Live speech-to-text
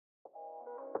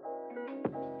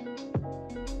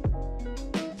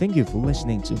Thank you for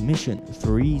listening to Mission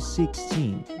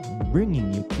 316, bringing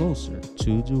you closer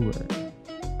to the Word.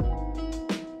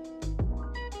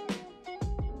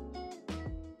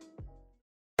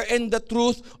 And the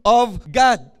truth of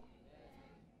God.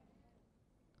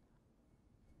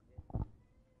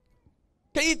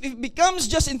 Kaya if it becomes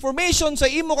just information sa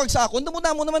imo kag sa akon,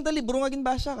 damo naman ta libro nga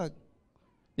ginbasa kag.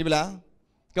 Di ba?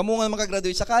 Kamo nga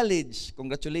makagraduate sa college,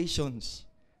 congratulations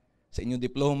sa inyong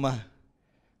diploma.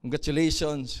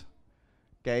 Congratulations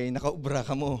kay nakaubra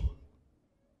ka mo.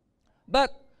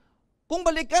 But kung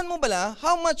balikan mo bala,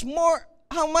 how much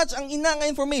ang ina nga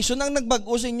information ang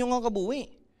nagbago sa inyo nga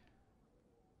kabuhi?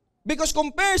 Because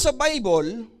compare sa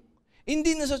Bible,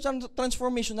 hindi na sa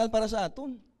transformational para sa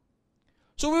aton.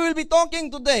 So we will be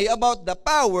talking today about the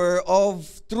power of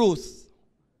truth.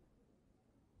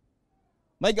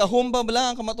 May gahom ba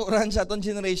bala ang kamaturan sa aton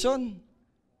generation?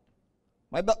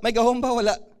 May gahom ba?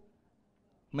 Wala.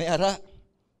 May ara.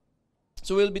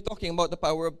 So we'll be talking about the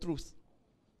power of truth.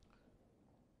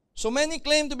 So many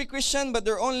claim to be Christian, but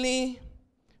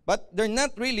they're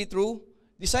not really true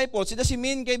disciples. It doesn't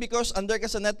mean kay because under ka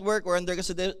sa network or under ka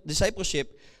sa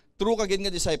discipleship, true ka gid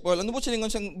nga disciple. Ano po silingon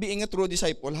sang being a true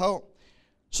disciple? How?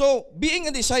 So,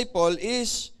 being a disciple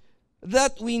is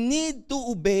that we need to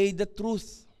obey the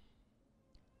truth.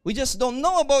 We just don't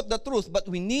know about the truth, but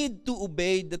we need to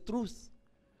obey the truth.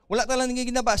 Wala talang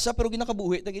ginabasa, pero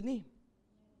ginakabuhi ta gini.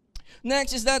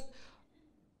 Next is that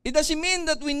it doesn't mean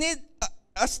that we need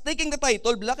as taking the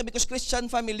title, because Christian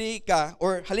family ka,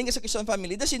 or halin ka sa Christian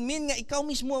family, doesn't mean nga ikaw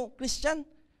mismo Christian.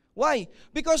 Why?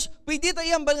 Because pwede tayo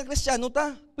hambal nga Kristiyano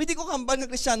ta. Pwede ko hambal nga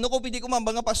Kristiyano ko, pwede ko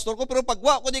hambal nga pastor ko, pero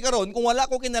pagwa ko di karon, kung wala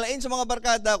ko kinalain sa mga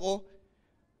barkada ko,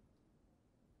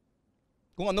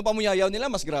 kung ano pa mo yayaw nila,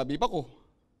 mas grabe pa ko.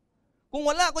 Kung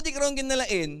wala ko di karon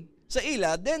kinalain sa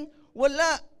ila, then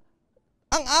wala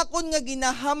ang akon nga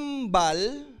ginahambal,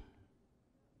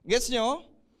 gets nyo?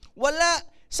 Wala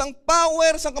sang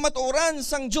power, sang kamatuoran,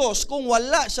 sang Diyos kung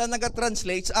wala siya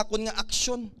nagatranslate sa akon nga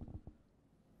aksyon.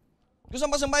 Kasi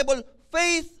sa Bible,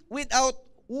 faith without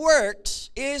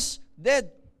works is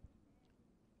dead.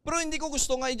 Pero hindi ko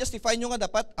gusto nga i-justify nyo nga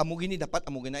dapat, amo gini.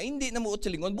 Hindi na muot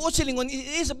silingon. Buot silingon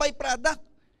is a byproduct.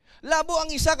 Labo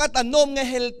ang isa katanom nga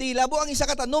healthy. Labo ang isa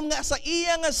katanom nga sa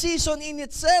iya nga season in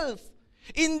itself.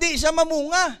 Hindi siya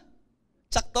mamunga.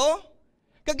 Sakto?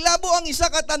 Kaglabo ang isa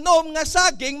katanom nga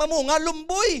saging mamunga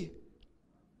lumboy.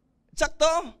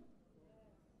 Sakto?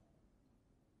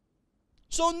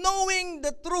 So knowing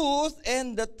the truth,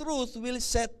 and the truth will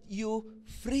set you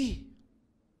free.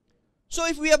 So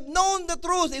if we have known the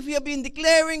truth, if we have been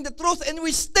declaring the truth, and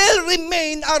we still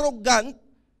remain arrogant,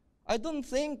 I don't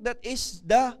think that is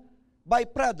the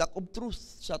byproduct of truth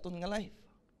sa aton nga life.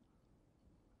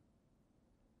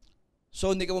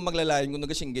 So hindi ka mo maglalayan kung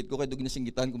nagasinggit ko, kaya doon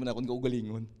ginasinggitan ko muna akong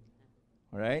kaugalingon.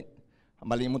 Alright?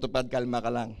 Mali mo tupad, kalma ka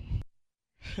lang.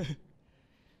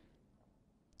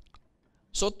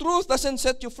 So truth doesn't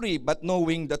set you free, but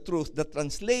knowing the truth that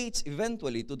translates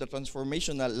eventually to the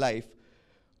transformational life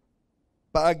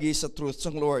paagi sa truth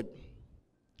ng Lord.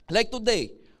 Like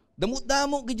today,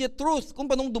 damo-damo gid truth. Kung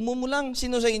panong dumo mo lang,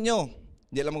 sino sa inyo?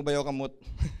 Hindi lang magbayaw kamot.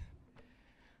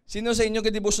 Sino sa inyo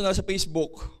gid-devotional sa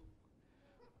Facebook?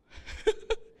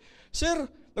 Sir,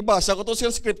 nagbasa ko to sa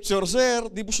scripture, sir.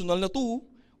 Devotional na to.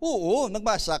 Oo,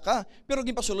 nagbasa ka. Pero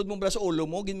ginpasulod mo bala sa ulo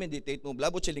mo, gin-meditate mo bala,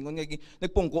 butsilingon nga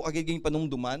nagpungko agiging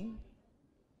panumduman.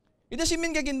 It doesn't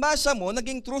mean nga ginbasa mo,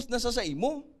 naging truth na sa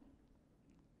imo.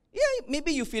 Yeah,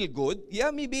 maybe you feel good.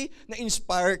 Yeah, maybe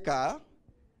na-inspire ka.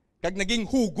 Kag naging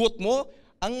hugot mo,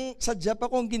 ang sadya pa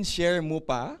kung gin-share mo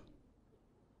pa.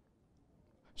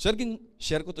 Sir,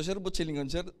 share ko to, sir,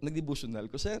 butsilingon, sir, nagdevotional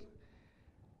ko, sir.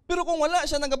 Pero kung wala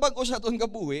siya nagabag-o sa aton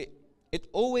kabuhi, it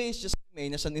always just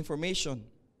remain as an information.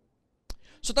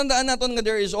 So tandaan natin nga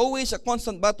there is always a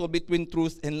constant battle between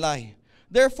truth and lie.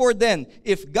 Therefore then,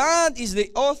 if God is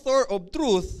the author of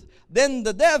truth, then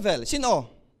the devil,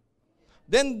 sino?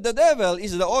 Then the devil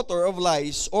is the author of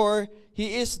lies, or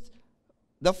he is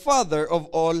the father of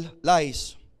all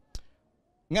lies.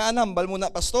 Nga nambal mo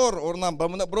na pastor, or nambal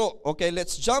mo na bro. Okay,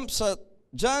 let's jump sa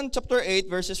John chapter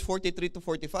 8 verses 43 to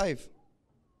 45.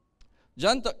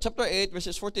 John chapter 8,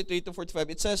 verses 43 to 45,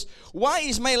 it says, why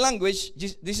is my language,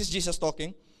 this is Jesus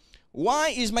talking,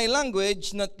 why is my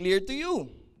language not clear to you?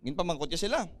 Ginpamangkot niya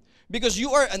sila. Because you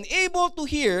are unable to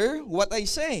hear what I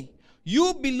say.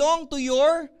 You belong to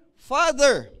your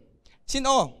father.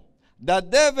 Sino? The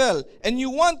devil. And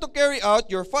you want to carry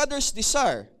out your father's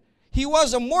desire. He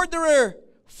was a murderer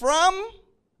from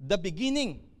the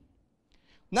beginning,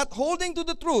 not holding to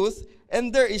the truth,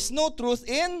 and there is no truth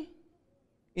in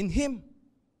him.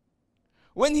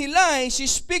 When he lies, he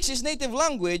speaks his native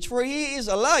language, for he is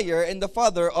a liar and the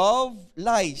father of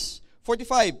lies.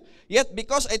 45. Yet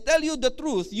because I tell you the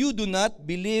truth, you do not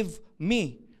believe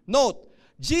me. Note,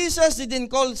 Jesus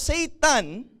didn't call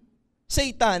Satan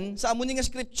sa amo nga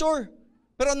scripture.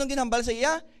 Pero anong ginhambal sa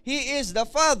iya? He is the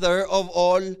father of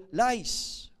all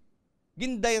lies.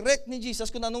 Gindirect ni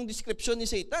Jesus kung anong description ni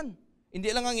Satan.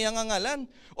 Hindi lang ang iyang ngalan.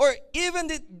 Or even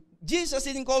Jesus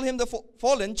didn't call him the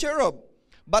fallen cherub,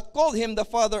 but called him the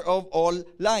father of all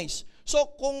lies. So,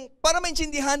 kung para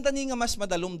maintindihan tani nga mas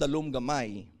madalom-dalom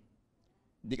gamay,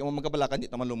 hindi ka mo magkabalakan, hindi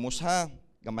naman lumos ha,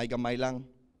 gamay-gamay lang.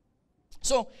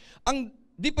 So, ang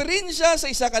diferensya sa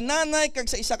isa ka nanay kag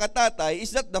sa isa ka tatay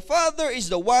is that the father is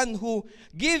the one who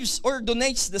gives or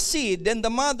donates the seed, then the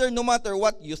mother, no matter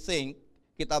what you think,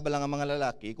 kita ba lang ang mga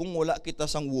lalaki, kung wala kita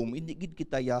sang womb, hindi gid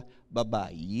kita ya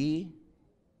babayi.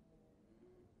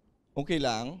 Okay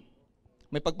lang?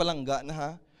 May pagpalangga na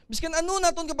ha. Biskan ano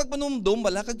naton kapag panumdum,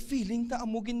 wala kag feeling ta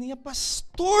amugin niya,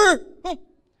 pastor.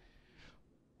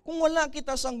 Kung wala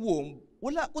kita sang womb,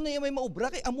 wala ko na may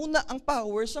maubra kay amo na ang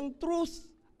power sang truth.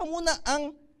 Amo na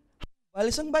ang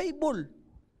balis ang Bible.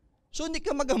 So hindi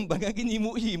ka magamba nga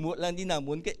ginimo-himo lang din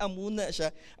namon kay amo na siya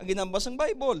ang ginambas ang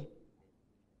Bible.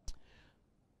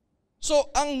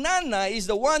 So ang nana is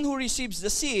the one who receives the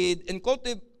seed and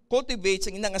cultivates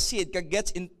ang inang seed kag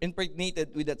gets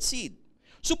impregnated with that seed.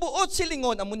 Subuot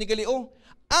silingon amo ni galio,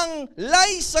 ang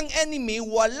lies sang enemy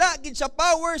wala gid sa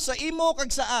power sa imo kag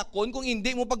sa akon kung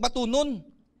hindi mo pagbatunon.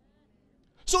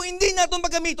 So hindi naton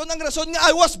pagamiton ang rason nga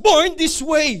I was born this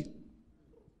way.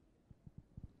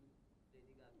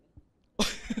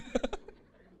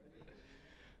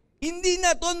 Hindi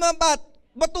naton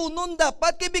mabatunon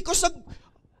dapat kay because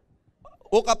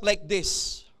woke up like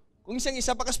this. Kung isang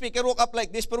isa pa ka speaker woke up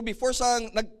like this, pero before sang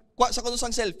nagkuha sa kuno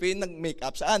sang selfie,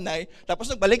 nag-makeup sa anay,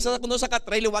 tapos nagbalik sa kuno sa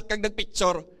katray liwat kag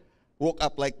nagpicture, woke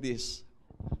up like this.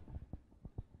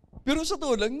 Pero sa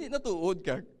tuod lang, hindi natuod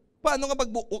kag. Paano nga pag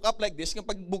woke up like this,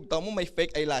 kapag bugtaw mo may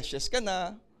fake eyelashes ka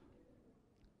na.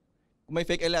 Kung may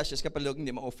fake eyelashes ka palog, hindi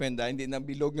ma-offend hindi na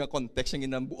bilog nga context ang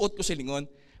ginambuot ko silingon.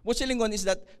 What silingon is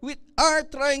that we are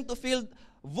trying to fill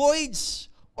voids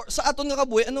or sa aton nga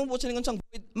kabuhi, anong po silingon sang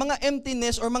void? Mga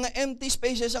emptiness or mga empty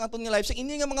spaces sa aton nga life, sa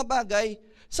ini nga mga bagay,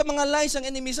 sa mga lies ang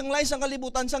enemy, sang lies ang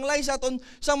kalibutan, sang lies sa aton,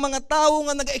 sang mga tao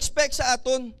nga nag-expect sa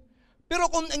aton. Pero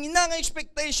kung ang ina nga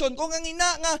expectation, kung ang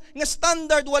ina nga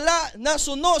standard wala na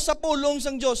suno sa pulong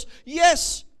sang Dios,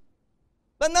 yes,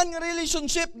 tanan nga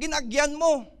relationship ginagyan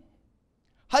mo.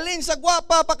 Halin sa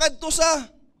gwapa pakadto sa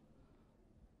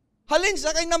halin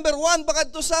sa kay number 1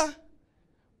 pakadto sa,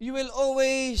 you will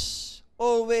always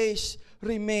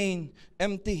remain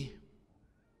empty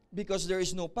because there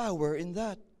is no power in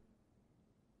that.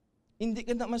 Hindi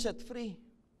ka na ma-set free.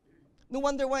 No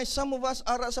wonder why some of us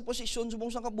are sa posisyon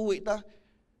subong sa kabuhi ta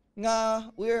nga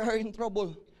we are in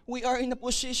trouble. We are in a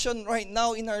position right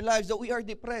now in our lives that we are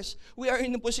depressed. We are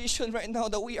in a position right now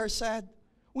that we are sad.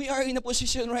 We are in a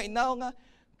position right now nga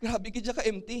grabe gid ka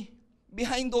empty.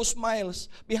 Behind those smiles,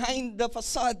 behind the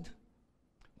facade,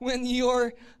 when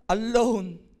you're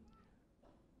alone,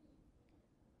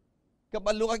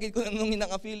 kabalo ka gid kung anong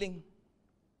nga feeling.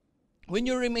 When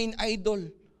you remain idle,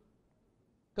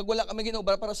 kag wala ka may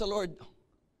ginobra para sa Lord,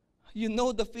 you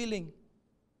know the feeling.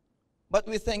 But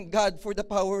we thank God for the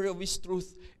power of His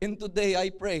truth. And today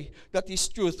I pray that His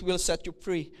truth will set you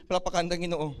free. Palapakandang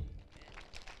Ginoo.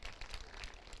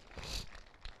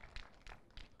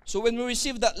 So when we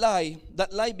receive that lie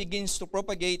begins to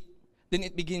propagate, then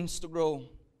it begins to grow.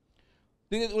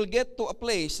 Then it will get to a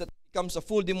place that becomes a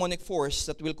full demonic force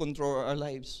that will control our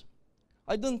lives.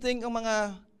 I don't think ang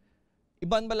mga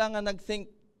iban ba lang nga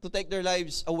nag-think to take their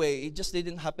lives away, it just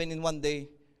didn't happen in one day.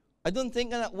 I don't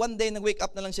think na one day nag-wake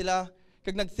up na lang sila,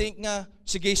 kag nag-think nga,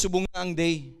 sige, subong na ang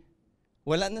day.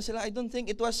 Wala na sila. I don't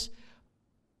think it was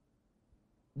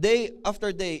day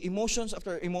after day, emotions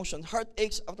after emotions,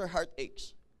 heartaches after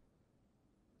heartaches.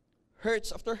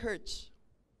 Hurts after hurts.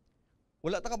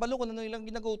 Wala ta kabalo kung ano ilang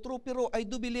ginago through, pero I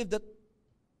do believe that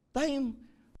time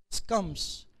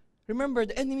comes. Remember,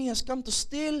 the enemy has come to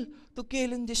steal, to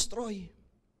kill, and destroy.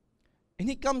 And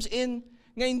he comes in,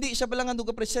 nga hindi siya balang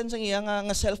nga presence ang iya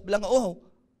nga self balang, oh,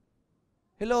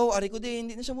 hello, ari ko din,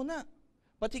 hindi na siya muna.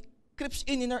 But he creeps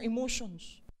in our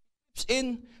emotions. He creeps in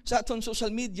sa aton social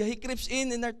media. He creeps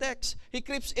in our text. He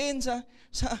creeps in sa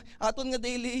aton nga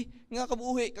daily nga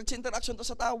kabuhi, kag interaction to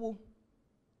sa tao.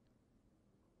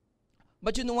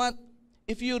 But you know what?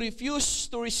 If you refuse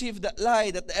to receive that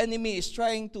lie that the enemy is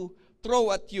trying to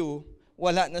throw at you,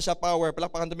 wala na siya power.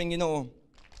 Palakpakan taming Ginoo.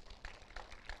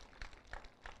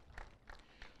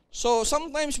 So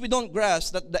sometimes we don't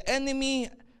grasp that the enemy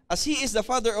As He is the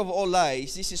father of all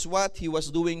lies, this is what He was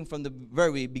doing from the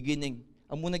very beginning.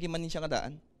 Amo naging manin siya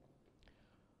kadaan.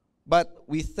 But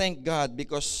we thank God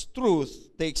because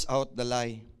truth takes out the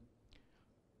lie.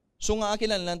 So nga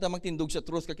kinahanglan ta magtindog sa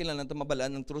truth, kinahanglan ta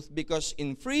mabalaan ng truth because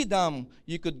in freedom,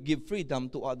 you could give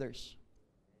freedom to others.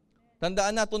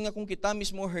 Tandaan naton nga kung kita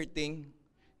mismo hurting,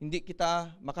 hindi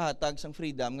kita makahatag sang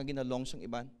freedom nga ginalong sang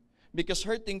iban. Because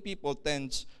hurting people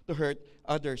tends to hurt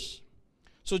others.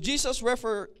 So Jesus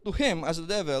referred to him as the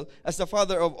devil, as the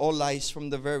father of all lies from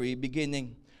the very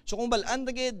beginning. So kung balaan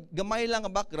dagid gamay lang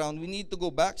ang background, we need to go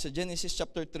back sa Genesis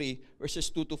chapter 3 verses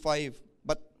 2 to 5.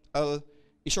 But I'll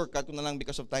i-shortcut ko na lang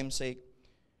because of time's sake.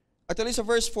 Actually sa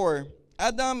verse 4,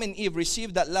 Adam and Eve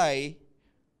received that lie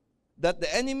that the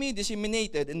enemy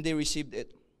disseminated and they received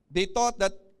it. They thought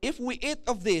that if we eat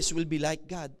of this, we'll be like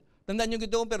God. Tandaan nyo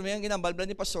gito, pero may ginambalbala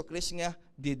ni Pastor Chris nga,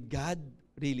 did God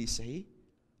really say?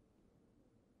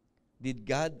 Did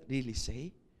God really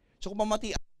say? So kung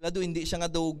pamatian, do hindi siya nga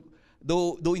do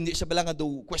hindi siya bala nga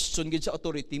do question gid sa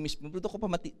authority mismo, pero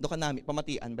do ka nami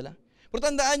pamatian bala. Pero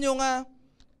tandaan nyo nga,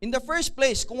 in the first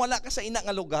place, kung wala ka sa ina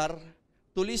nga lugar,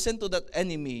 to listen to that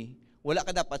enemy, wala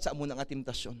ka dapat sa amuna nga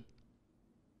temptasyon.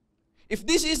 If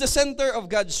this is the center of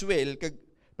God's will,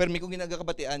 permi kong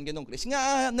ginagakabatian ganong Chris,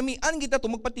 nga namian kita to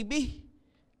magpatibi.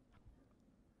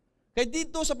 Kaya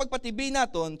dito sa pagpatibi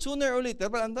naton, sooner or later,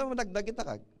 parang madagdag kita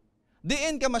kag.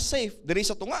 Diin ka mas safe, diri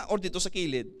sa tunga or dito sa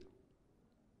kilid.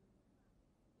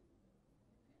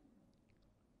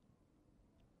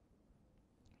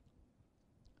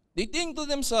 They think to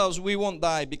themselves, we won't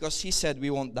die because He said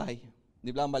we won't die.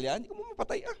 Di ba ang balyan? Hindi ko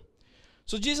mapatay ah.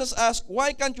 So Jesus asked,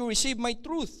 why can't you receive my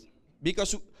truth?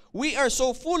 Because we are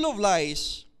so full of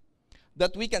lies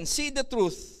that we can see the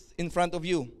truth in front of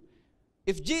you.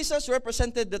 If Jesus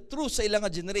represented the truth sa ilang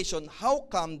generation, how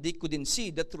come they couldn't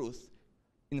see the truth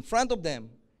in front of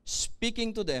them,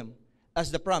 speaking to them as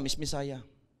the promised Messiah?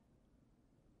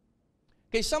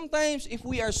 Okay, sometimes if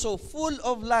we are so full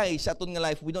of lies sa aton nga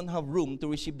life, we don't have room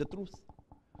to receive the truth.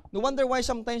 No wonder why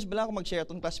sometimes bala ako mag-share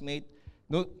atong classmate,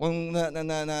 no, kung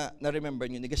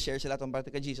na-remember nyo, nag-share sila atong parte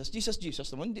kay Jesus. Jesus,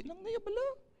 naman, hindi lang naya bala.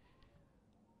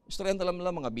 Istoryan talam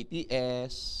lang mga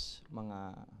BTS, mga,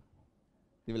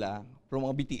 di ba, pero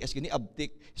mga BTS, gani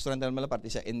abtik, istoryan talam lang parte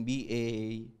sa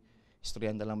NBA,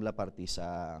 istoryan talam lang parte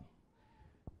sa,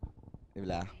 di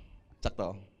ba,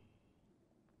 sakto.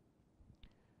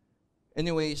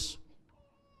 Anyways,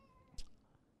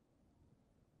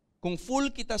 kung full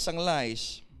kita sang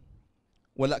lies,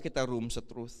 wala kita room sa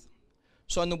truth.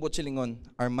 So ano bot silingon?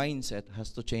 Our mindset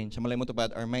has to change. Sa malay mo to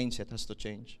bad, our mindset has to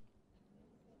change.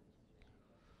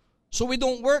 So we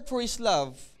don't work for His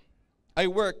love.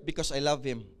 I work because I love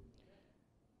Him.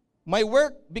 My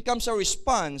work becomes a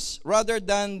response rather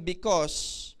than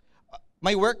because,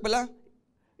 my work pala,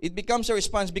 it becomes a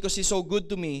response because He's so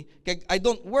good to me. I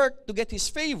don't work to get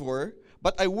His favor,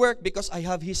 but I work because I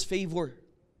have His favor.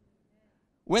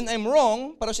 When I'm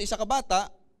wrong, para sa isa ka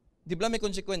bata, di ba may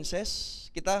consequences?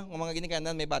 Kita, kung mga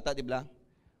ginikanan, may bata, di ba?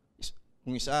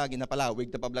 Kung isa,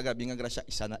 ginapalawig, tapablaga, binga grasya,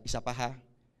 isa pa ha.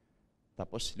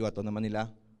 Tapos, liwato naman nila,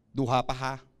 2 pa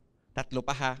ha, 3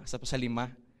 pa ha, sa 5.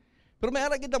 Pero may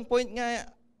aragid ang point nga,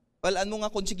 balaan mo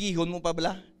nga konsigihon mo pa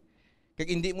bala. Kag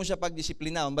hindi mo siya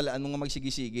pagdisiplinaon, balaan mo nga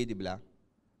magsigi-sige, di ba?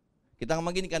 Kita nga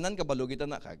maginikanan, kabalo kita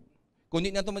na kag. Kung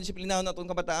hindi na ito madisiplinaon na itong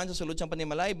kabataan sa sulod siyang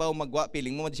panimalay, baw magwa,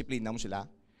 piling mo, madisiplina mo sila.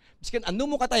 Miskin, ano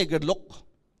mo ka tiger lock?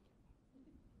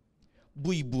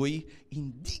 Buy,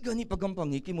 hindi gani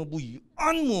pagampangiki mo,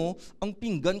 buyan mo, ang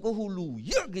pinggan ko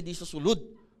huluya, gidi sa sulod.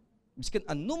 Miskin,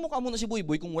 ano mo ka muna si Buy,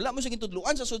 kung wala mo siya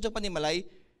gintudluan sa sulod siyang panimalay,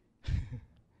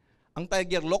 ang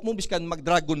tiger lock mo, biskan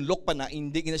mag-dragon lock pa na,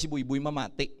 hindi gina si Buy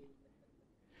mamati.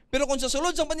 Pero kung sa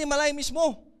sulod siyang panimalay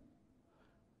mismo,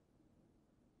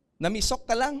 namisok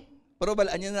ka lang, pero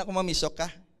balaan niya na kung mamisok ka.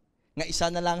 Nga isa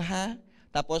na lang ha,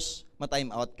 tapos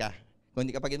ma-time out ka. Kung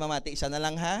hindi ka pagin mamati, isa na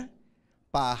lang ha,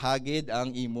 pahagid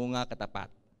ang imo nga katapat.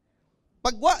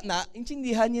 Pagwa na,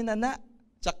 insindihan niya na.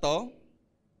 Sakto?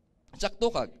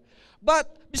 Sakto kag. But,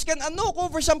 biskan ano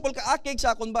ko, for example, kaakig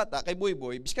sa akong bata, kay Boy,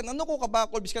 biskan ano ko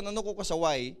kabakol, biskan ano ko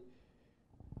kasaway,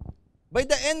 by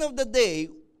the end of the day,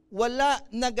 wala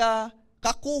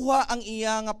kakuha ang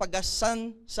iya nga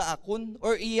pagasan sa akon,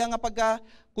 or iya nga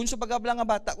kung sa pagabla nga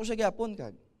bata ko sa gyapon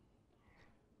kag.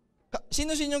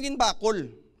 Sino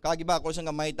ginbakol? Kagibakol sa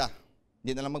gamay ta.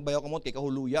 Hindi na lang magbayaw kamot kay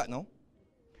kahuluya, no?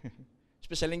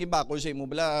 Especially yung bakol sa imo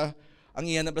bla, ang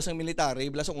iya na bla sang military,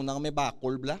 bla sa unang may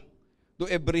bakol bla. Do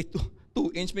every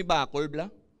 2 inch may bakol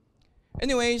bla.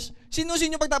 Anyways, sino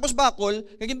pagtapos bakol,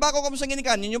 kagin bakol ka mo sa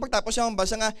ginikanin, yung pagtapos yung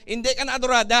basa nga, hindi ka na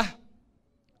adorada.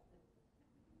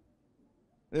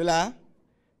 Diba?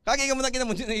 Kagay ka mo na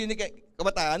kinamon yun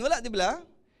kabataan, wala, di ba?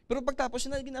 Pero pagtapos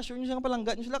na, gina-assure nyo siya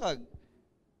palangga nyo sila kag.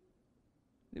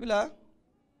 Di ba?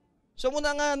 So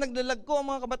muna nga naglalag ko ang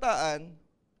mga kabataan,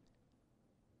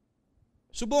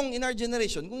 subong in our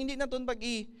generation, kung hindi naton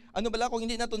kung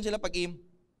hindi naton sila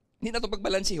hindi naton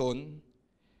pagbalansihon,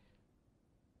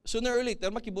 sooner or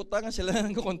later, makibuta nga sila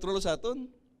ng kontrol sa aton.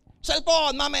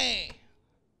 Cellphone, mami!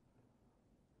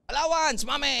 Allowance,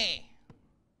 mami!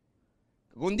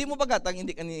 Kung hindi mo pagatang,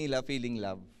 hindi ka nila feeling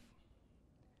love.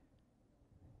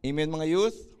 Amen, mga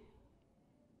youth?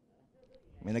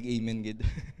 May nag-amen, gid.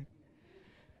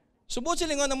 Subot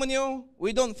silingon naman nyo, we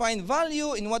don't find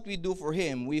value in what we do for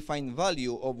Him. We find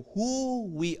value of who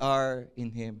we are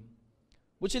in Him.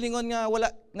 Butsilingon nga, wala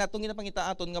natong ginapangita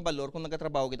aton nga balor kung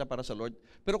nagatrabaho kita para sa Lord,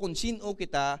 pero kung sino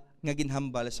kita nga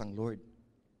ginhambal sang Lord.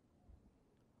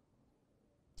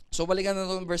 So balikan na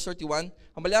ito verse 31.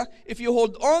 Hambala, if you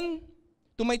hold on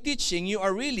to my teaching, you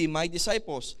are really my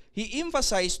disciples. He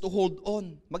emphasized to hold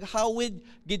on. Maghawid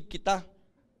gid kita.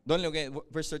 Doon, okay,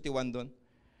 verse 31 doon.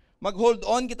 Mag-hold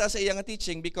on kita sa iyang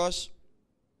teaching because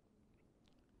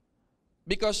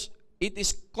it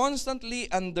is constantly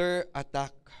under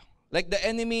attack. Like the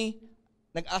enemy,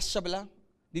 nag-ask siya bala,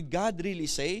 did God really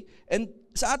say? And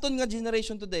sa aton nga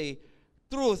generation today,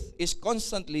 truth is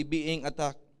constantly being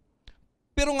attacked.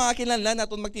 Pero nga kinahanglan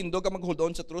naton magtindog ka mag-hold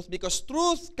on sa truth because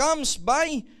truth comes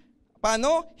by,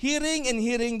 paano? Hearing and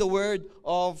hearing the word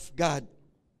of God.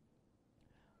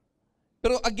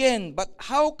 Pero again, but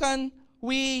how can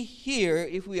we hear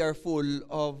if we are full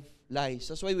of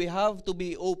lies? That's why we have to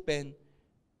be open.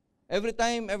 Every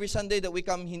time, every Sunday that we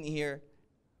come in here,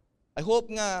 I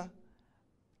hope nga,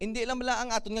 hindi lang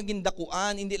ang aton nga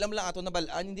gindakuan, hindi lang aton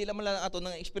nabalaan, hindi lang aton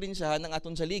nga eksperyensahan ng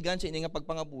aton saligan sa ini nga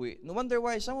pagpangabuhi. No wonder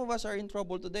why some of us are in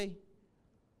trouble today.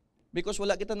 Because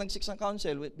wala kita nag-seek sang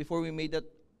counsel before we made that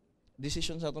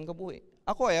decision sa aton kabuhi.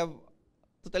 Ako,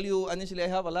 to tell you, honestly, I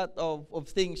have a lot of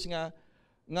things nga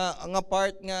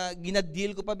part nga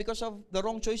ginadeal ko pa because of the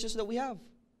wrong choices that we have.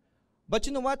 But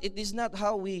you know what? It is not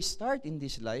how we start in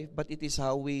this life, but it is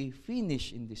how we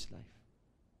finish in this life.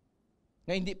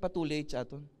 Nga hindi pa too late sa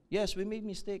aton. Yes, we made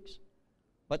mistakes.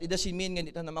 But it doesn't mean nga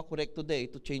hindi na makorek today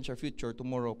to change our future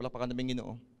tomorrow. Palapakan namin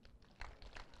Ginoo.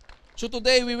 So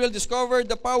today we will discover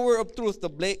the power of truth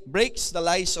that breaks the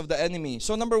lies of the enemy.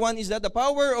 So number one is that the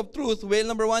power of truth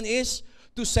number one is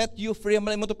to set you free. Ang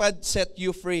malay mo tupad, set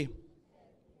you free.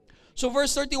 So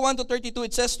verse 31 to 32,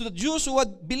 it says, to the Jews who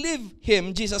had believed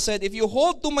Him, Jesus said, if you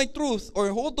hold to my truth or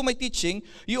hold to my teaching,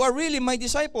 you are really my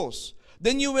disciples.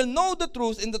 Then you will know the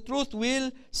truth, and the truth will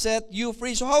set you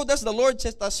free. So how does the Lord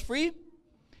set us free?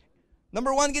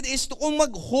 Number one is to kung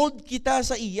mag-hold kita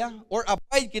sa iya or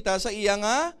abide kita sa iya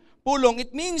nga pulong.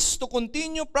 It means to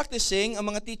continue practicing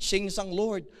ang mga teachings ng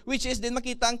Lord, which is din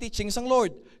makita ang teachings ng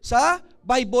Lord sa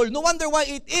Bible. No wonder why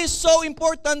it is so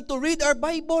important to read our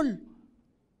Bible.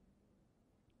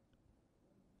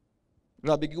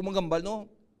 Grabe kung magambal, no?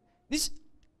 It's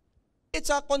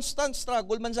a constant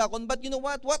struggle man sa akon. But you know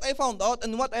what? What I found out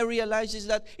and what I realized is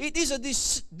that it is a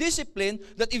discipline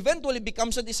that eventually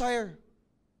becomes a desire.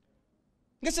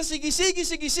 Nga sa sige,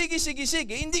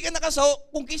 hindi ka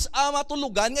nakasaw kung kisa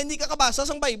matulugan, nga hindi ka kabasa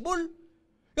sang Bible.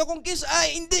 Nga kung kisa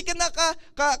hindi ka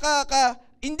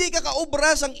hindi ka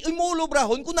kaobra sang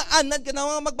imulubrahon kung naanad ka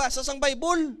na magbasa sang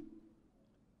Bible.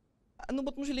 Ano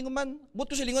ba't mo silingon man? Ba't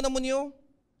ko silingon na mo niyo?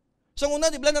 Sang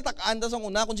una, di ba natakaan ta sang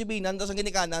una, kung sibinan ta sang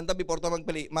ginikanan ta before ta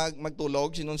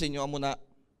magtulog, sinon sa inyo muna.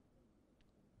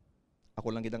 Ako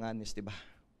lang kitang honest, di ba?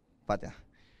 Pati.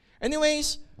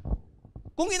 Anyways,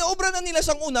 kung inaobra na nila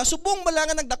sang una, subong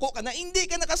balangan nagdako ka na, hindi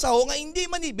ka nakasaho nga hindi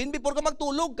manibin before ka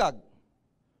magtulog kag.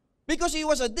 Because it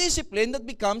was a discipline that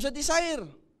becomes a desire.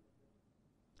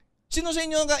 Sino sa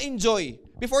inyo nga enjoy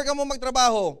before ka mo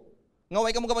magtrabaho, nga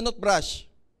way ka mo kamanot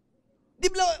brush? Di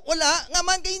ba wala, nga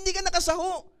man kay hindi ka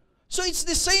nakasaho. So it's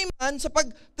the same man sa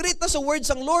pag-treat na sa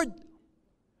words ng Lord.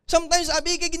 Sometimes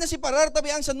abi kay ginasiparar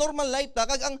tabi ang sa normal life ta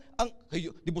kag ang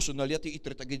devotional yati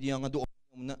i-treat agad nga doon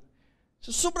muna.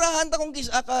 So sobrahan ta kung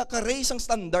ka-raise ang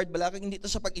standard bala kag hindi ta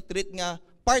sa pag-i-treat nga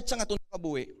part sa aton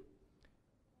kabuhi.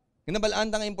 Ginabalaan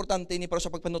ta nga importante ni para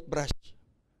sa pagpanot brush.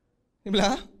 Di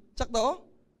ba? Sakto?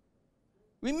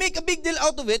 We make a big deal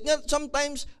out of it nga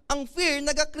sometimes ang fear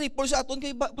naga-cripple sa aton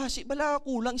kay basi bala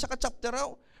kulang sa ka-chapter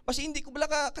raw. Basi hindi ko bala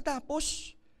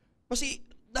katapos. Basi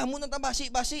damo na ta basi.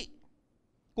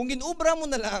 Kung ginubra mo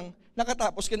na lang,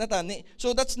 nakatapos ka na tani.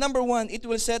 So that's number one, it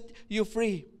will set you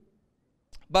free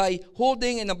by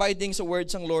holding and abiding sa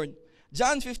words ng Lord.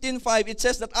 John 15:5, it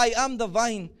says that I am the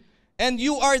vine and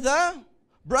you are the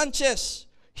branches.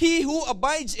 He who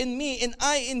abides in me and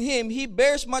I in him, he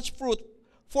bears much fruit.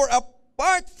 For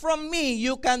apart from me,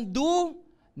 you can do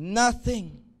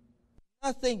nothing.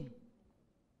 Nothing.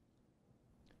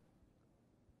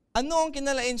 Ano ang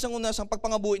kinalain sa una sa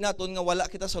pagpangabuhi naton nga wala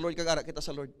kita sa Lord, kag-ara kita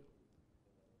sa Lord?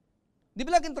 Di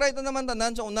ba laging try ta naman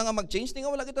tanan sa una nga mag-change, di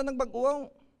nga wala kita nagbaguaw.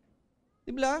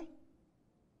 Di ba?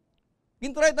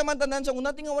 Gintry naman tanan sa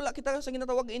una, di nga wala kita sa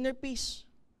ginatawag inner peace.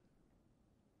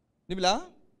 Di ba?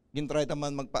 Gintry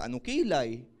naman magpaano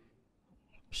kilay,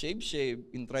 shave,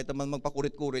 gintry naman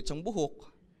magpakurit-kurit sang buhok.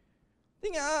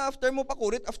 Di nga, after mo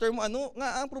pakurit, after mo ano,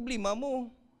 nga ang problema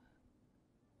mo.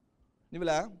 Di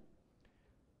ba?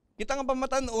 Kita nga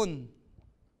pamatanon.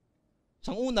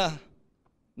 Sang una,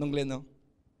 nung Gleno.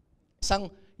 Sang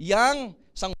young,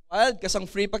 sang wild, kasang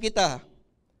free pa kita.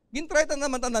 Gintry ta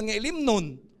naman tanan nga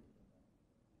ilimnon.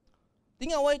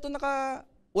 Tinga, wala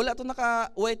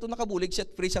ito nakabulig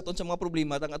set free sa aton sa mga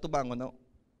problema tang atubangon, no?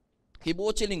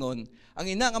 Hibuot silingon, ang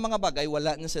ina nga mga bagay,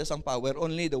 wala na sa sang power.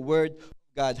 Only the Word of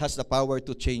God has the power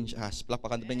to change us.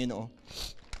 Plakpakan tayo nyo, no?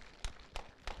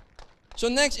 So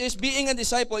next is being a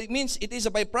disciple. It means it is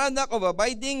a byproduct of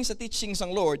abiding sa teachings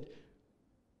ng Lord.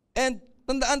 And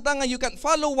tandaan ta nga you can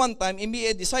follow one time and be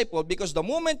a disciple because the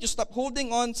moment you stop holding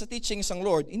on sa teachings ng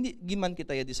Lord, hindi giman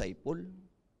kita ya disciple.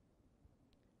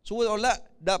 So wala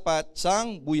dapat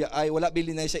sang buyaay, wala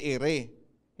bilinay sa ere.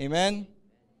 Amen?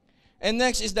 And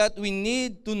next is that we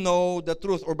need to know the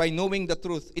truth or by knowing the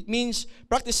truth. It means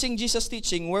practicing Jesus'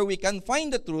 teaching where we can find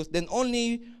the truth, then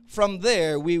only from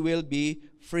there we will be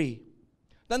free.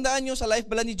 Tandaan nyo sa life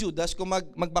bala ni Judas, kung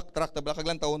mag-backtrack tabala,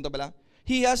 kaglang taon tabala,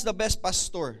 he has the best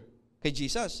pastor kay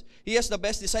Jesus. He has the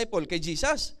best disciple kay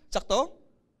Jesus. Sakto?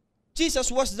 Jesus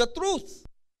was the truth.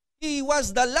 He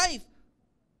was the life.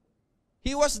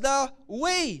 He was the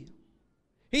way.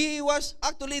 He was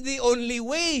actually the only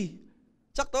way.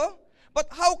 Sakto? But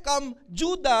how come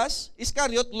Judas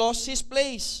Iscariot lost his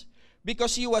place?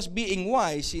 Because he was being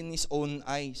wise in his own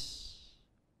eyes.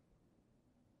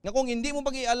 Nga kung hindi mo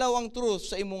pag-ialaw ang truth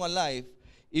sa imong life,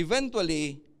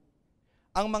 eventually,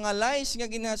 ang mga lies nga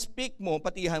gina-speak mo,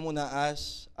 patihan mo na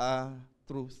as a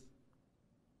truth.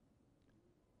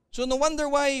 So no wonder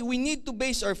why we need to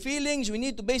base our feelings, we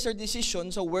need to base our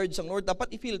decisions sa words ng Lord.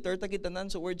 Dapat i-filter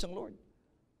tagitanan sa words ng Lord.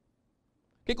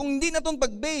 Kaya kung hindi naton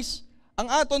pag-base ang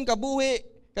aton kabuhi,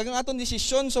 kag ang aton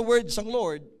desisyon sa words ng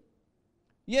Lord,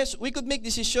 yes, we could make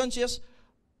decisions, yes,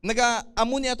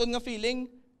 nag-amo ni aton nga feeling,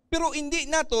 pero hindi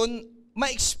naton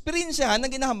ma-experiencehan na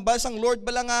ginahambal sang Lord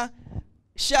bala nga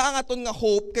siya ang aton nga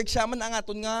hope, kag siya man ang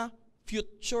aton nga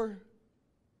future.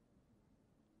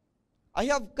 I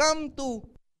have come to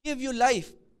give you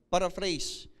life,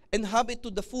 paraphrase, and have it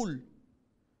to the full.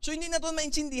 So hindi naton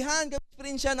maintindihan,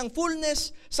 ka-experience ng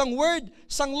fullness sang word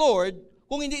sang Lord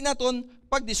kung hindi naton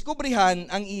pagdiskubrihan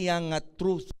ang iyang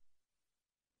truth.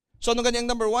 So ano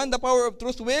ganyan number 1, the power of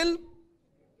truth will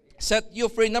set you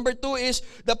free. Number 2 is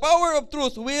the power of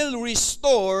truth will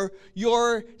restore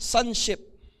your sonship.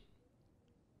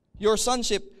 Your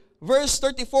sonship. Verse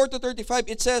 34 to 35,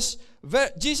 it says,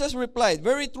 Jesus replied,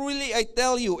 "Very truly I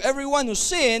tell you, everyone who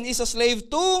sins is a slave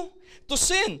to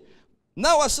sin.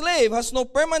 Now a slave has no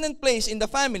permanent place in the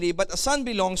family, but a son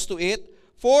belongs to it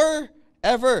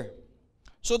forever."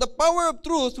 So the power of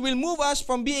truth will move us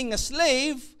from being a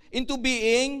slave into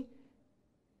being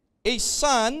a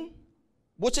son.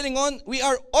 Butchelingon, we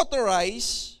are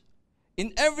authorized in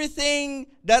everything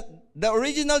that the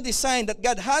original design that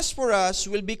God has for us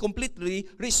will be completely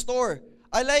restored.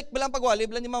 I like balang pagwali,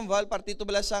 balang ni Ma'am Val, partito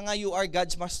bala sa nga, you are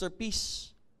God's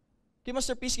masterpiece. Kay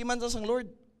masterpiece, kiman sa sang Lord.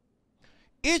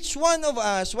 Each one of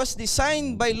us was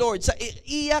designed by Lord sa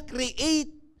iya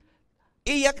creative,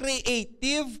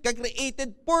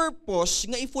 ka-created purpose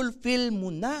nga i-fulfill mo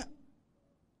na.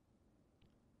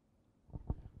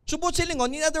 Subot silingon,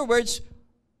 in other words,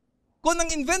 kung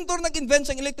ang inventor nag-invent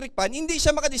sa electric pan, hindi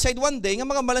siya maka-decide one day, nga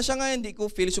mga malas siya nga, hindi ko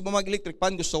feel, so mag-electric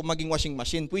pan, gusto ko maging washing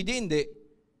machine. Pwede, hindi.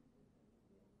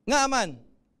 Nga aman.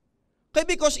 Kaya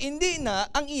because hindi na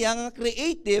ang iyang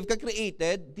creative,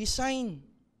 ka-created design.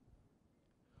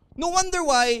 No wonder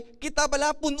why, kita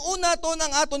pala, puno na to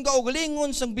ng aton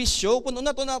kaugalingon sa bisyo, puno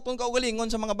na to ng aton kaugalingon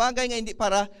sa mga bagay nga hindi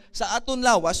para sa aton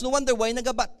lawas, no wonder why,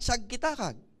 nagabatsag kita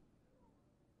kag.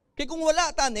 Kaya kung wala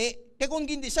tani, kaya kung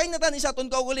gindesign na tani sa aton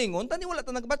kaugalingon, tani wala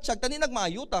ta nagbatsag, tani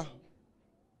nagmaayo ta.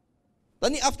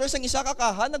 Tani after sang isa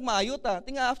kakaha, nagmaayo ta.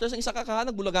 Tinga after sang isa kakaha,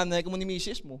 nagbulagan na kamo ni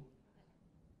misis mo.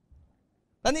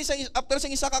 Tani after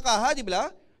sang isa kakaha, di ba?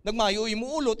 Nagmaayo imo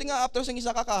ulo, tinga after sang isa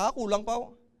kakaha, kulang pa.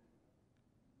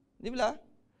 Di ba?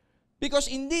 Because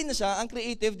hindi na siya ang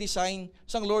creative design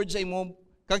sang Lord sa imo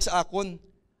kag sa akon.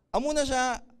 Amo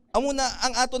na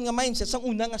ang aton nga mindset sang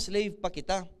una nga slave pa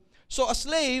kita. So a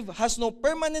slave has no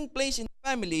permanent place in the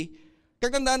family,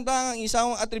 Kagandaan ta ang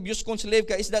isang attributes kung slave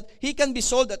ka is that he can be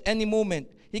sold at any moment.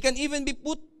 He can even be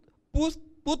put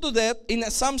to death in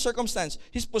some circumstance.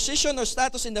 His position or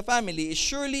status in the family is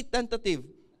surely tentative.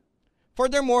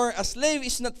 Furthermore, a slave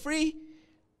is not free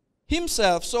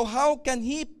himself, so how can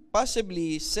he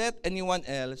possibly set anyone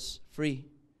else free?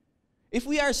 If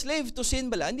we are slave to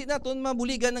sin bala, hindi natin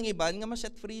mabuligan ng iban nga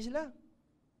ma-set free sila.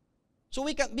 So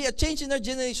we can be a change in our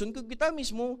generation kung kita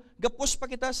mismo, gapos pa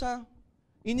kita sa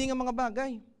ini nga mga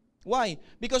bagay. Why?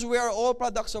 Because we are all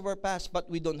products of our past, but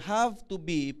we don't have to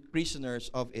be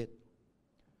prisoners of it.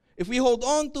 If we hold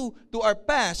on to our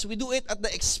past, we do it at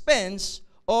the expense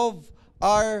of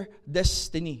our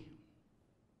destiny.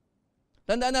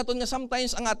 Tandaan natin nga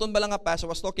sometimes ang aton bala nga past,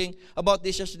 I was talking about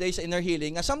this yesterday sa inner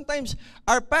healing, nga sometimes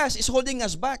our past is holding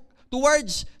us back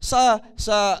towards sa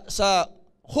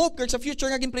hope kag sa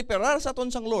future nga ginpreparar sa aton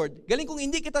sang Lord. Galing kung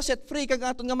hindi kita set free kag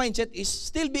aton nga mindset is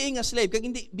still being a slave kag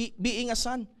hindi being a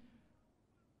son.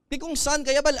 Di kung son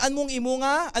kaya balaan mong imo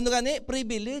nga ano gani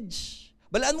privilege.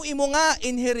 Balaan mo imo nga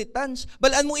inheritance.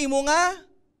 Balaan mo imo nga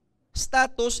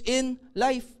status in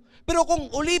life. Pero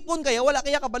kung ulipon kaya wala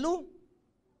kaya kabalo.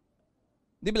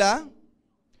 Di ba?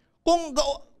 Kung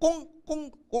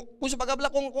sa pagabla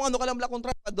kung ano ka lang bla kung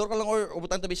trabador ka lang or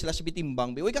ubutang tabi sila si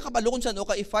bitimbang, way ka kabalo kung sano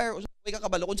ka i-fire, way ka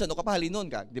kabalo kung sano ka pahalinon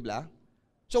ka, di ba?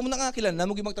 So muna nga kilala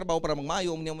mo magtrabaho para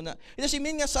magmayo, mo na. Ito si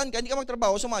min nga san ka hindi ka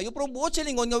magtrabaho sa mayo, pero buot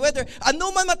silingon nga whether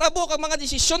ano man matabo kang mga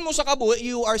desisyon mo sa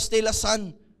kabuhi, you are still a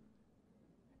son.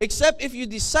 Except if you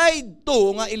decide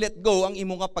to nga i-let go ang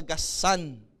imo nga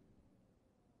pagka-son.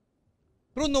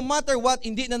 Pero no matter what,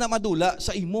 hindi na madula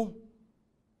sa imo.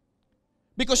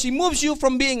 Because He moves you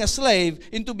from being a slave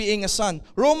into being a son.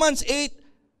 Romans 8,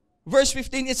 verse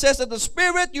 15, it says that the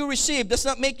Spirit you receive does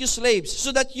not make you slaves,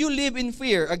 so that you live in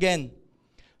fear again.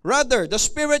 Rather, the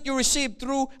Spirit you receive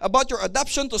through about your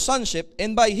adoption to sonship,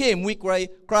 and by Him we cry,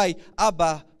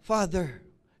 Abba, Father.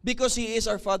 Because He is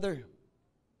our Father.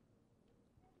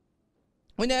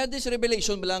 When I had this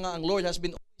revelation, bala nga ang Lord has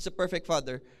been always a perfect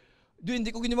Father,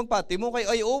 hindi ko ginimagpati mo, kay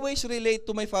I always relate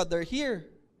to my Father here.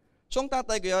 So ang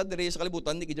tatay ko ya, dire sa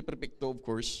kalibutan, hindi kanya perfecto, of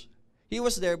course. He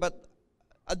was there, but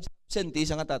absentee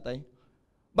sa nga tatay.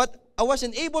 But I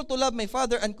wasn't able to love my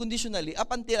father unconditionally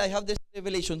up until I have this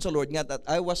revelation sa Lord nga that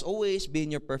I was always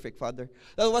being your perfect father.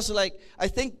 That was like,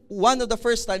 I think, one of the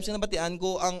first times na nabatian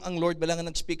ko ang Lord bala nga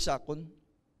nag-speak sa akon.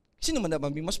 Sino man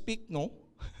naman ma-speak, no?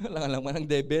 Lang man ang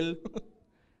devil.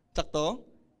 Sakto?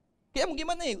 Kaya mo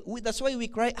gimana eh. That's why we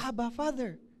cry, Abba,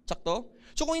 Father. Sakto?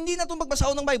 So kung hindi natin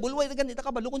magbasahon ng Bible, why ganito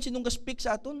kabalo kung sinong ga-speak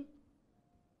sa aton?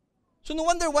 So no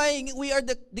wonder why we are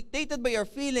dictated by our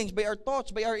feelings, by our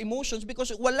thoughts, by our emotions,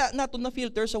 because wala natin na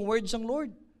filter sa words ng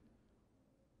Lord.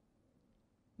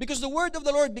 Because the word of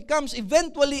the Lord becomes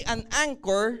eventually an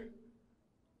anchor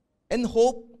and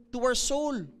hope to our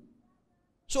soul.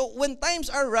 So when times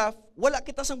are rough, wala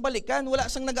kita sang balikan, wala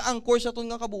sang nag-anchor sa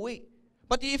aton nga kabuhi.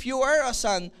 But if you are a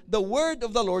son, the word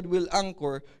of the Lord will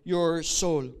anchor your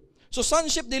soul. So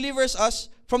sonship delivers us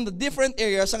from the different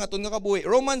areas ng aton nga kabuhi.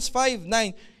 Romans 5:9,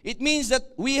 it means that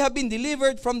we have been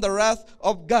delivered from the wrath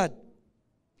of God.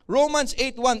 Romans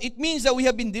 8:1, it means that we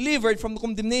have been delivered from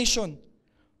condemnation.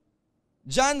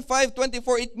 John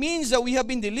 5:24, it means that we have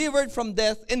been delivered from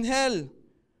death and hell.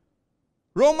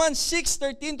 Romans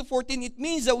 6:13-14, it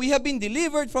means that we have been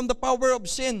delivered from the power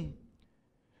of sin.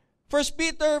 1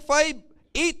 Peter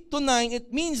 5:8-9,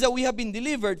 it means that we have been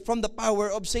delivered from the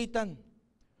power of Satan.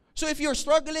 So if you're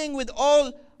struggling with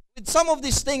some of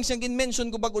these things yung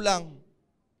in-mention ko bago lang,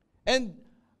 and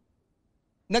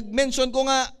nag-mention ko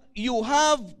nga, you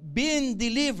have been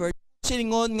delivered,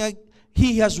 silingon nga,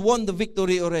 He has won the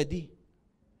victory already.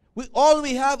 All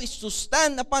we have is to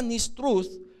stand upon His truth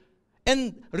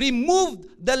and remove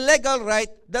the legal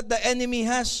right that the enemy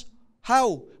has.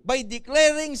 How? By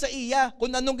declaring sa iya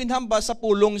kung anong ginhamba sa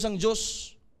pulong sang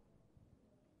Diyos.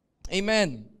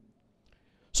 Amen.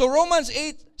 So Romans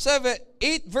 8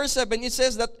 verse 7, it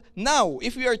says that, now,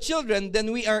 if we are children,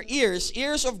 then we are heirs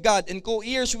of God and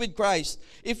co-heirs with Christ,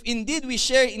 if indeed we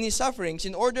share in His sufferings,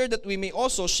 in order that we may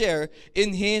also share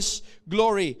in His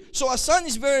glory. So a son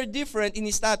is very different in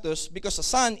his status because a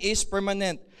son is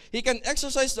permanent. He can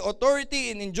exercise the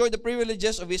authority and enjoy the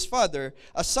privileges of his father.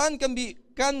 A son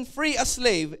can free a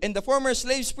slave, and the former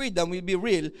slave's freedom will be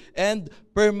real and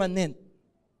permanent.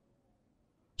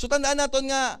 So tandaan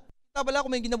natin nga, kita bala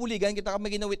kung may ginabuligan, kita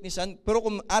may ginawitnessan, pero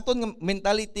kung aton nga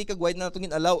mentality kagway na natin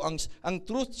ginalaw ang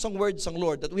truth sang words sang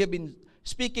Lord that we have been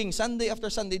speaking Sunday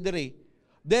after Sunday dire,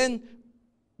 then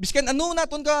biskan ano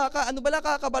naton ano bala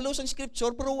kabalo sang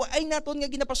scripture, pero ay naton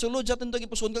nga ginapasulod sa aton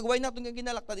gipuson, kagway naton nga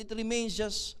ginalaktad, it remains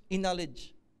just in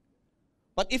knowledge.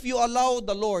 But if you allow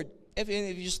the Lord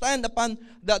if you stand upon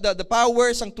the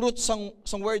power, sang truth,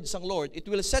 sang word, sang Lord, it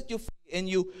will set you free and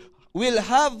you will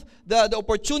have the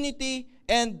opportunity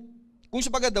and kung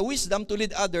sapaga the wisdom to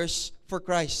lead others for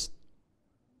Christ.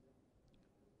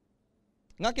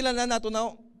 Nga kilala nato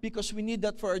na because we need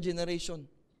that for our generation.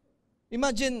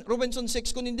 Imagine, Robinson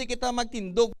 6, kung hindi kita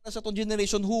magtindog para sa itong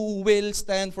generation, who will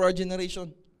stand for our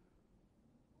generation?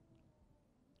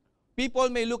 People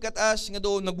may look at us, nga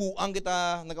doon, naguang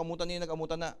kita,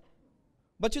 nagamutan na.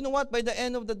 But you know what? By the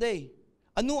end of the day,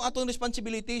 ano atong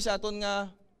responsibility sa aton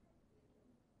nga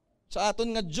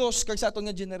Diyos, kag sa aton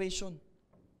nga generation?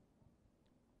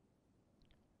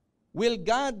 Will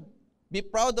God be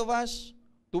proud of us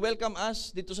to welcome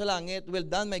us dito sa langit? Well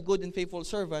done, my good and faithful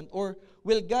servant. Or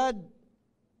will God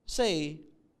say,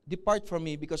 depart from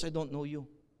me because I don't know you?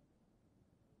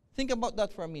 Think about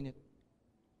that for a minute.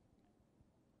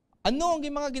 Ano ang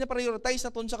mga ginaprioritize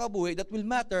naton sa kabuhi that will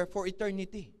matter for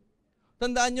eternity?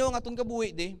 Tandaan nyo, ang aton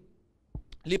kabuhi,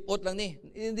 lipot lang ni.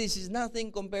 This is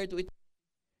nothing compared to eternity.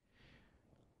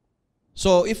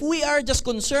 So, if we are just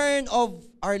concerned of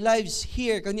our lives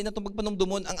here, kung hindi na itong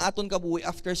pagpanumdumon ang aton kabuhi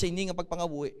after sa ini nga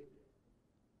pagpangabuhi,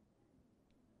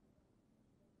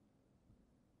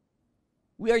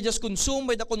 we are just consumed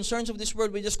by the concerns of this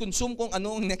world. We just consume kung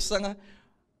ano ang next nga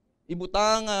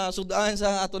ibutang sudaan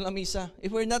sa aton lamisa.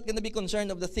 If we're not gonna be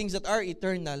concerned of the things that are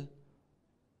eternal,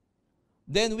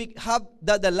 then we have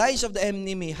the lies of the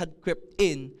enemy had crept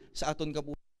in sa aton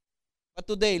kabuhi. But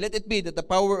today, let it be that the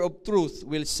power of truth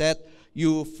will set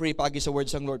you free. Pagi sa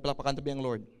words ng Lord. Palakpakan tabi ang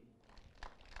Lord.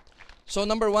 So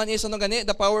number 1 is, ano gani?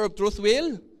 The power of truth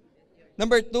will.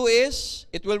 Number 2 is,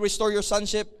 it will restore your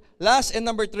sonship. Last and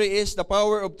number 3 is, the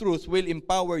power of truth will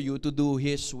empower you to do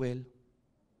His will.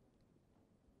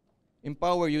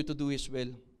 Empower you to do His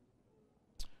will.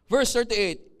 Verse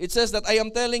 38, it says that I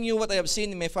am telling you what I have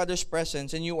seen in my Father's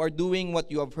presence, and you are doing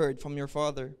what you have heard from your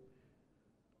father.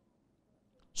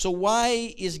 So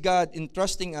why is God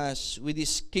entrusting us with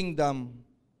His kingdom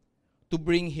to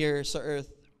bring here sa earth?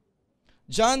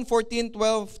 John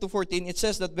 14:12-14, it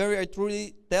says that, very I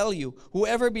truly tell you,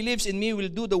 whoever believes in me will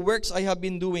do the works I have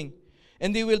been doing,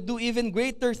 and they will do even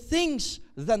greater things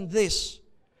than this,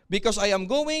 because I am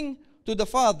going to the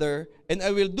Father, and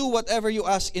I will do whatever you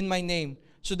ask in my name,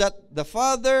 so that the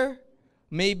Father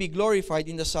may be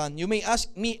glorified in the Son. You may ask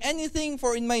me anything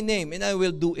for in my name, and I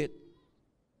will do it.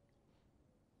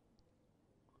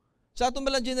 Sa atong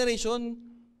balang generation,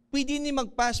 pwede ni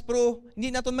mag-pass, pero hindi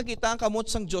natin makita ang kamot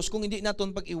sang Diyos kung hindi natin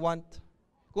pag-iwant.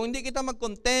 Kung hindi kita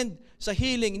mag-contend sa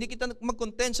healing, hindi kita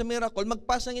mag-contend sa miracle,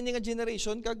 mag-pass ang hindi nga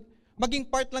generation, kag maging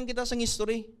part lang kita sa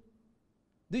history.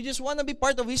 Do you just wanna be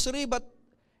part of history, but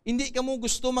hindi ka mo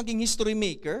gusto maging history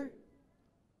maker?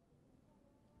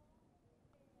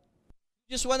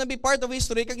 You just wanna be part of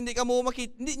history, kag hindi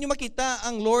nyo makita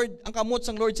ang Lord, ang kamot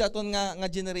sang Lord sa aton nga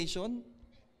generation?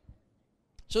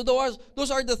 So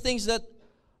those are the things that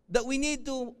we need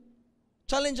to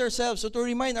challenge ourselves, so to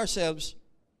remind ourselves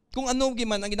kung ano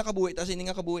giman ang ginakabuhi tas ini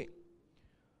nga kabuhi.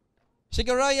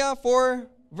 Zechariah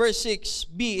 4 verse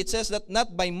 6b, it says that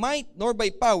not by might nor by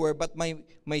power but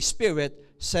my spirit,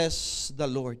 says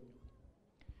the Lord.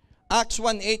 Acts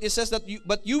 1:8, it says that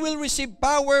but you will receive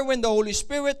power when the Holy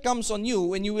Spirit comes on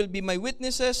you, and you will be my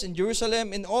witnesses in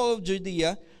Jerusalem, in all of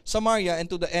Judea, Samaria,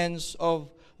 and to the ends of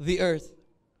the earth.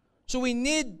 So we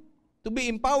need to be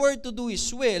empowered to do His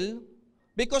will,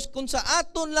 because kung sa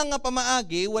aton lang nga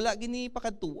pamaagi, wala gini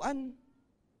pakadtuan.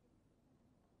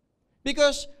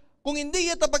 Because kung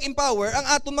hindi yata pag-empower, ang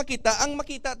aton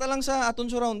makita ta lang sa aton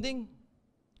surrounding.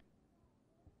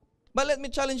 But let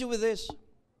me challenge you with this.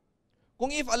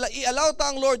 Kung i-allow ta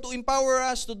ang Lord to empower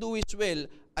us to do His will,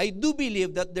 I do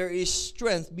believe that there is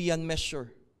strength beyond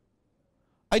measure.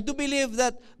 I do believe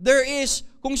that there is,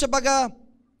 kung sa baga,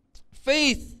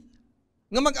 faith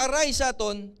nga mag-arise sa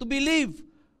aton to believe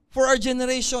for our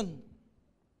generation.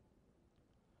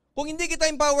 Kung hindi kita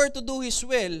empowered to do His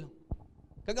will,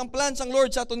 kag ang plans ang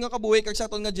Lord sa aton nga kabuhi, kag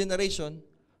sa aton nga generation,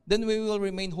 then we will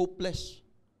remain hopeless.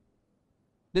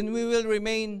 Then we will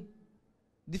remain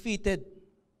defeated.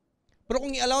 Pero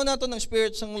kung i-allow nato ng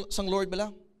Spirit sang Lord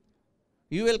bala,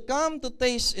 you will come to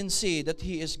taste and see that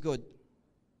He is good.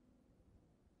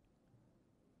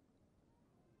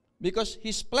 Because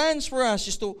His plans for us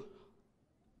is to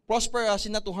prosper us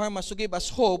and not to harm us, to give us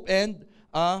hope and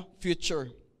a future.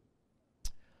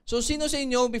 So, sino sa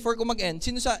inyo, before ko mag-end,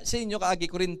 sino sa inyo kaagi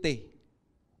kurente?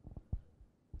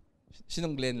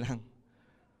 Sinong Glenn lang?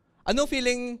 Ano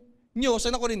feeling nyo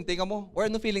sa nakurente ka mo? Or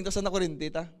ano feeling ta sa nakurente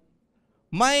ta?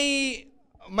 May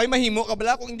mahimo ka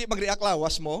bala kung hindi mag-react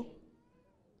lawas mo?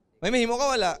 May mahimo ka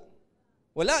wala?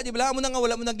 Wala, di bala mo na nga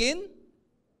wala mo na gin?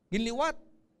 Ginliwat.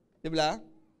 Di ba?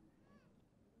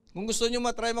 Kung gusto nyo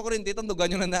matry makurinti, tandugan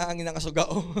nyo na naangin ng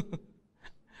kasugao.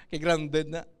 Kay grounded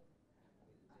na.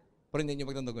 Pero hindi nyo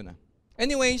pagtandugan na.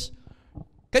 Anyways,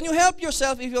 can you help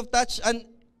yourself if you have touched an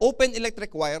open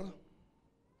electric wire?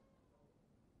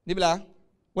 Di ba?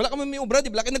 Wala ka may obra,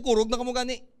 di ba? Kaya nagkurog na kamo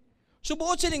gani.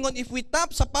 Subuot silingon, if we tap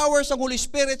sa power sa Holy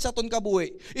Spirit sa aton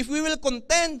kabuhi, if we will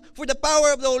contend for the power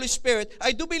of the Holy Spirit,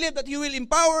 I do believe that He will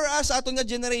empower us sa aton nga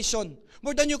generation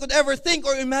more than you could ever think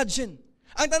or imagine.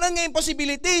 Ang tanan nga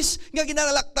impossibilities nga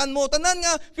ginalaktan mo, tanan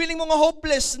nga feeling mo nga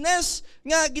hopelessness,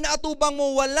 nga ginaatubang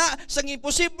mo wala sang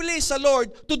imposible sa Lord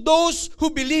to those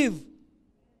who believe.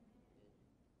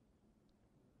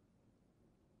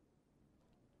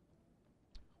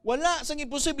 Wala sang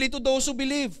imposible to those who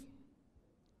believe.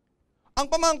 Ang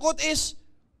pamangkot is,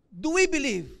 do we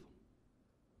believe?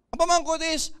 Ang pamangkot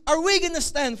is, are we gonna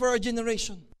stand for our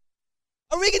generation?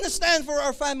 Are we gonna stand for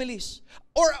our families?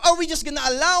 Or are we just gonna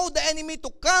allow the enemy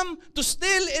to come to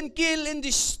steal and kill and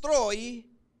destroy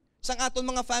sang aton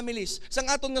mga families, sang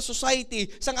aton nga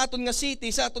society, sang aton nga city,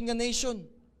 sa aton nga nation?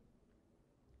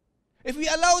 If we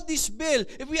allow this bill,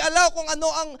 if we allow kung ano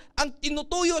ang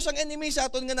tinutuyo sang enemy sa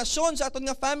aton nga nasyon, sa aton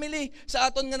nga family,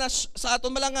 sa aton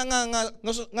malang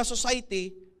nga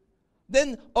society,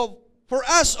 then for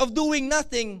us of doing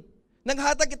nothing,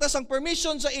 naghatag kita sang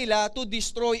permission sa ila to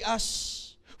destroy us.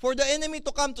 For the enemy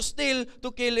to come to steal, to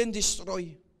kill, and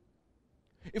destroy.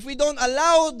 If we don't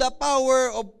allow the power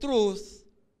of truth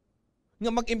nga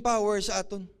mag-empower sa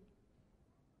aton.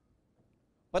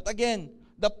 But again,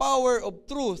 the power of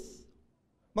truth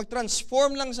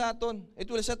mag-transform lang sa aton. It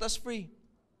will set us free.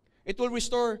 It will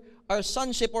restore our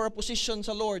sonship or our position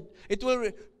sa Lord. It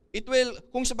will,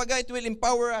 kung sa bagay, it will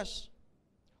empower us.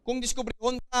 Kung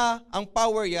diskubrihon ta ang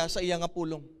power ya sa iya nga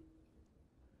pulong.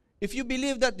 If you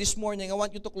believe that this morning, I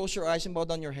want you to close your eyes and bow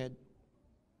down your head.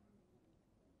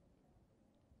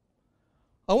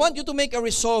 I want you to make a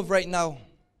resolve right now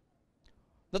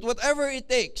that whatever it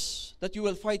takes, that you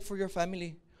will fight for your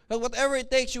family. That whatever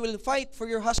it takes, you will fight for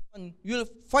your husband. You will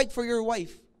fight for your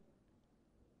wife.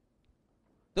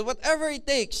 That whatever it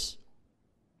takes,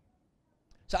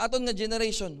 sa aton nga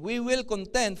generation, we will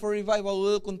contend for revival, we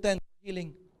will contend for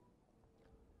healing.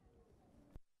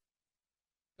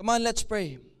 Come on, let's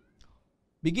pray.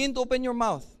 Begin to open your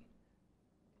mouth.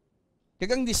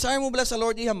 Kagang desire mo bala sa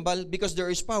Lord ihambal because there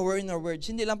is power in our words.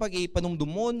 Hindi lang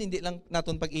pag-ipanumdumon, hindi lang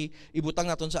naton pag-ibutang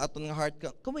naton sa aton nga heart.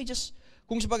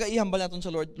 Kung sa pag-ihambal naton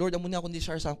sa Lord, Lord, amo ni akong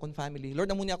desire sa akong family.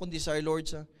 Lord, amo ni akong desire, Lord,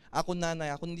 sa akong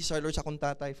nanay. Akong desire, Lord, sa akong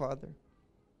tatay, Father.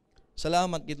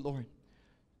 Salamat, gid Lord.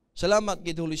 Salamat,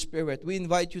 gid Holy Spirit. We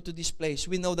invite you to this place.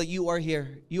 We know that you are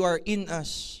here. You are in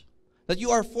us. That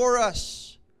you are for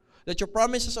us. That your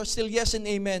promises are still yes and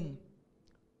amen.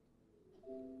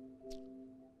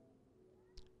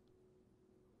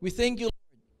 We thank you,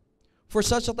 Lord, for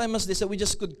such a time as this that we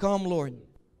just could come, Lord.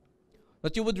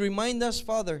 That you would remind us,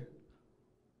 Father,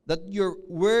 that your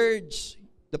words,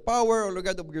 the power, Lord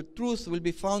God, of your truth will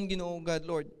be found, God,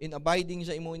 Lord, in abiding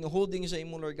sa imo, in holding sa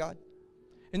imo, Lord God.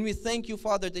 And we thank you,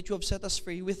 Father, that you have set us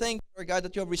free. We thank you, Lord God,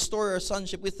 that you have restored our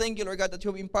sonship. We thank you, Lord God, that you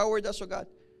have empowered us, Lord God,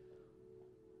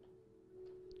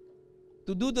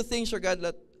 to do the things, Lord God,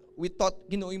 that we thought,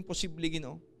 impossible,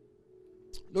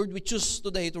 Lord, we choose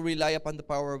today to rely upon the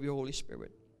power of your Holy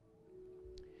Spirit.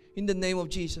 In the name of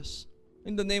Jesus.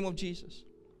 In the name of Jesus.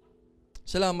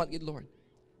 Salamat, gid Lord.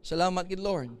 Salamat, gid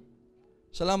Lord.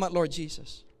 Salamat, Lord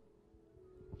Jesus.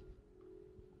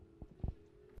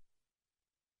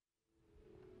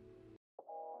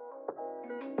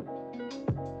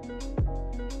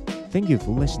 Thank you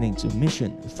for listening to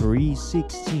Mission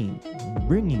 316,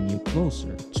 bringing you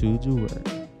closer to the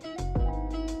Word.